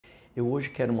Eu hoje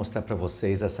quero mostrar para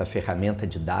vocês essa ferramenta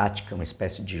didática, uma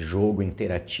espécie de jogo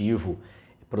interativo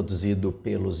produzido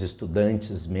pelos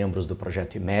estudantes, membros do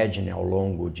Projeto Imagine ao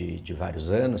longo de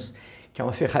vários anos, que é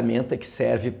uma ferramenta que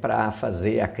serve para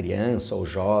fazer a criança, o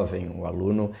jovem, o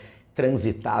aluno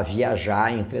transitar,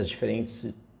 viajar entre as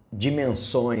diferentes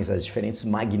dimensões, as diferentes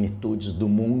magnitudes do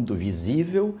mundo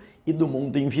visível e do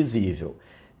mundo invisível,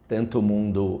 tanto o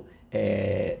mundo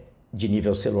de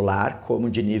nível celular como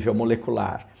de nível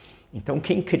molecular. Então,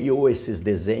 quem criou esses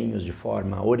desenhos de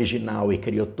forma original e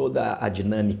criou toda a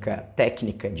dinâmica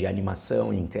técnica de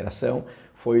animação e interação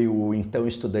foi o então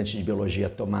estudante de biologia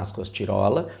Tomás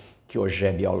Rostirolla, que hoje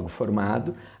é biólogo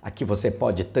formado. Aqui você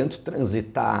pode tanto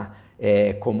transitar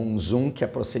como um zoom que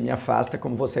aproxima e afasta,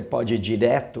 como você pode ir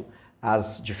direto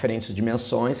às diferentes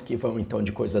dimensões, que vão então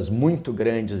de coisas muito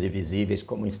grandes e visíveis,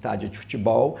 como um estádio de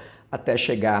futebol, até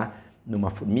chegar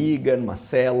numa formiga, numa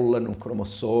célula, num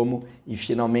cromossomo e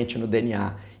finalmente no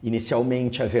DNA.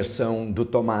 Inicialmente a versão do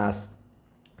Tomás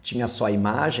tinha só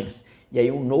imagens e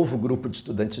aí um novo grupo de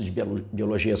estudantes de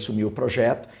biologia assumiu o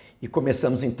projeto e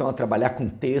começamos então a trabalhar com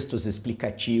textos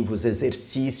explicativos,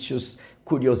 exercícios,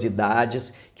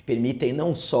 curiosidades que permitem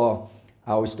não só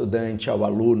ao estudante, ao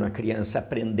aluno, à criança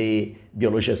aprender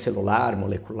biologia celular,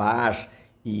 molecular,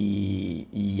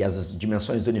 e as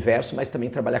dimensões do universo, mas também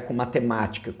trabalhar com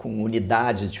matemática, com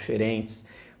unidades diferentes,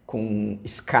 com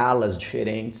escalas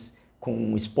diferentes,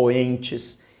 com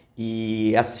expoentes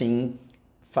e assim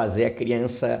fazer a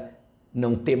criança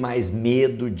não ter mais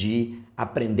medo de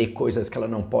aprender coisas que ela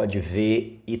não pode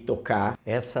ver e tocar.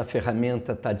 Essa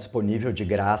ferramenta está disponível de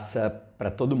graça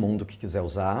para todo mundo que quiser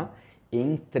usar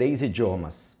em 3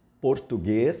 idiomas: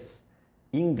 português,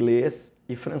 inglês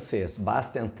e francês.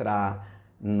 Basta entrar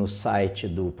no site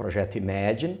do Projeto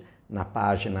Imagine, na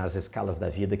página As Escalas da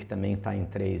Vida, que também está em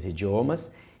 3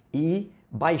 idiomas, e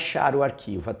baixar o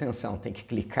arquivo. Atenção, tem que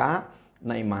clicar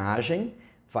na imagem,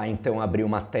 vai então abrir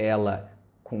uma tela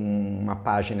com uma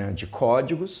página de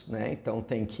códigos, né? Então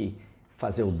tem que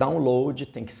fazer o download,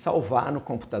 tem que salvar no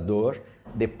computador,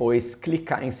 depois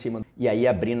clicar em cima e aí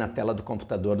abrir na tela do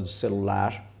computador do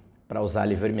celular para usar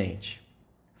livremente.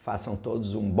 Façam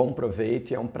todos um bom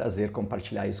proveito e é um prazer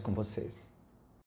compartilhar isso com vocês.